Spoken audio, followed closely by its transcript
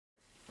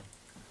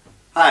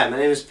Hi, my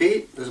name is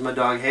Pete. This is my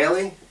dog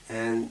Haley,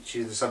 and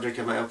she's the subject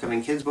of my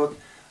upcoming kids book,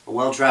 A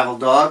Well-Traveled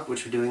Dog,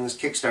 which we're doing this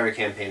Kickstarter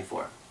campaign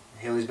for.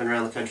 Haley's been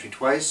around the country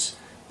twice,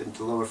 been to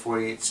the lower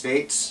 48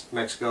 states,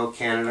 Mexico,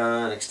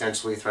 Canada, and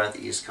extensively throughout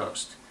the East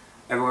Coast.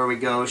 Everywhere we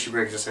go, she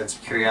brings a sense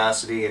of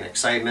curiosity and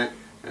excitement,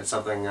 and it's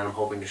something that I'm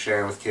hoping to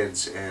share with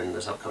kids in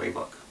this upcoming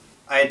book.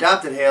 I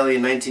adopted Haley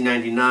in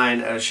 1999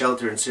 at a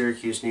shelter in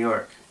Syracuse, New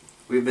York.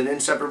 We've been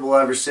inseparable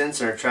ever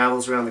since, and our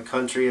travels around the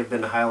country have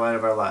been a highlight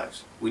of our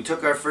lives. We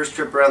took our first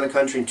trip around the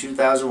country in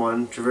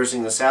 2001,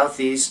 traversing the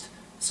southeast,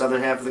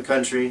 southern half of the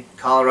country,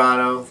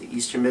 Colorado, the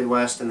eastern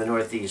Midwest, and the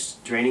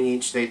Northeast, draining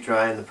each state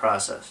dry in the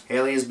process.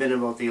 Haley has been in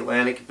both the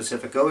Atlantic and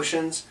Pacific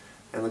Oceans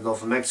and the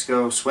Gulf of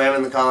Mexico, swam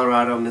in the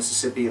Colorado,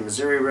 Mississippi, and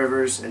Missouri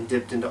rivers, and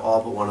dipped into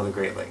all but one of the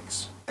Great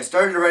Lakes. I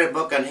started to write a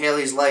book on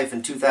Haley's life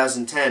in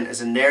 2010 as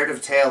a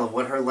narrative tale of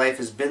what her life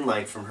has been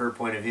like from her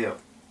point of view.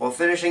 While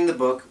finishing the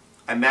book,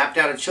 I mapped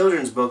out a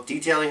children's book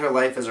detailing her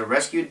life as a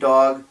rescued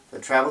dog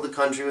that traveled the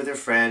country with her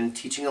friend,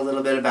 teaching a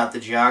little bit about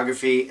the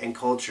geography and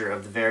culture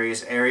of the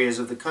various areas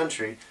of the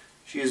country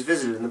she has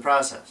visited in the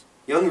process.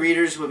 Young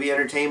readers will be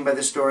entertained by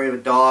the story of a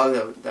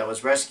dog that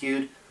was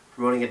rescued,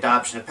 promoting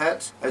adoption of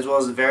pets, as well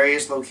as the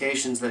various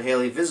locations that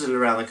Haley visited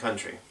around the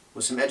country,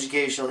 with some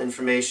educational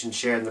information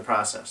shared in the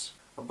process.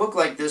 A book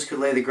like this could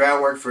lay the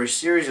groundwork for a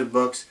series of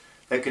books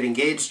that could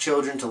engage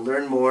children to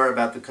learn more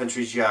about the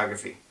country's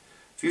geography.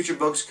 Future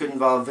books could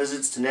involve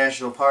visits to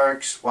national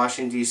parks,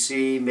 Washington,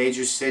 D.C.,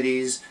 major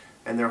cities,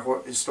 and their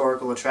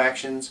historical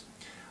attractions,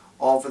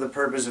 all for the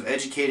purpose of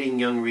educating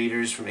young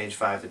readers from age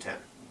 5 to 10.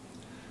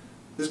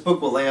 This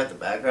book will lay out the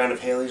background of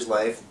Haley's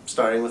life,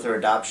 starting with her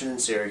adoption in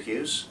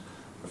Syracuse,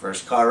 her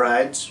first car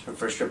rides, her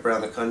first trip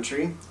around the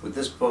country, with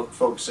this book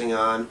focusing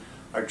on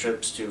our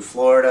trips to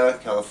Florida,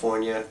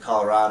 California,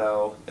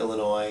 Colorado,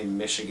 Illinois,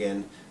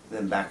 Michigan, and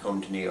then back home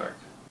to New York.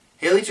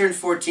 Haley turned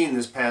 14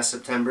 this past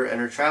September,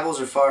 and her travels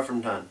are far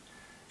from done.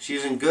 She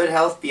is in good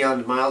health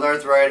beyond mild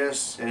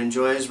arthritis and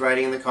enjoys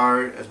riding in the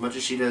car as much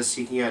as she does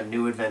seeking out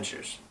new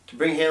adventures. To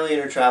bring Haley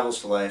and her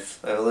travels to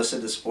life, I've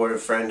enlisted the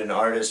supportive friend and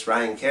artist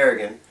Ryan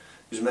Kerrigan,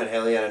 who's met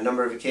Haley on a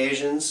number of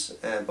occasions,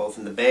 both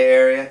in the Bay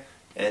Area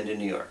and in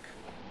New York.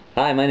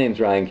 Hi, my name's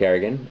Ryan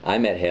Kerrigan. I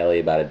met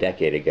Haley about a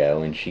decade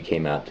ago, and she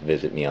came out to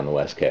visit me on the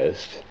West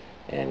Coast,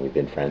 and we've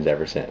been friends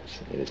ever since.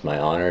 It is my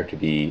honor to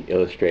be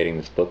illustrating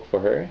this book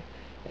for her,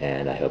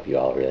 and I hope you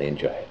all really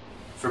enjoy it.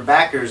 For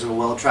backers of A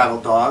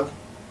Well-Traveled Dog,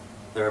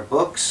 there are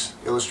books,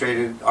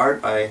 illustrated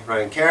art by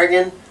Ryan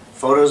Kerrigan,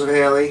 photos of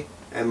Haley,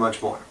 and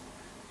much more.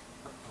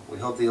 We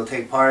hope that you'll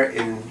take part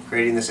in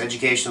creating this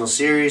educational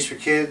series for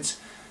kids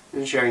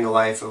and sharing the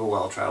life of a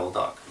well-traveled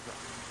dog.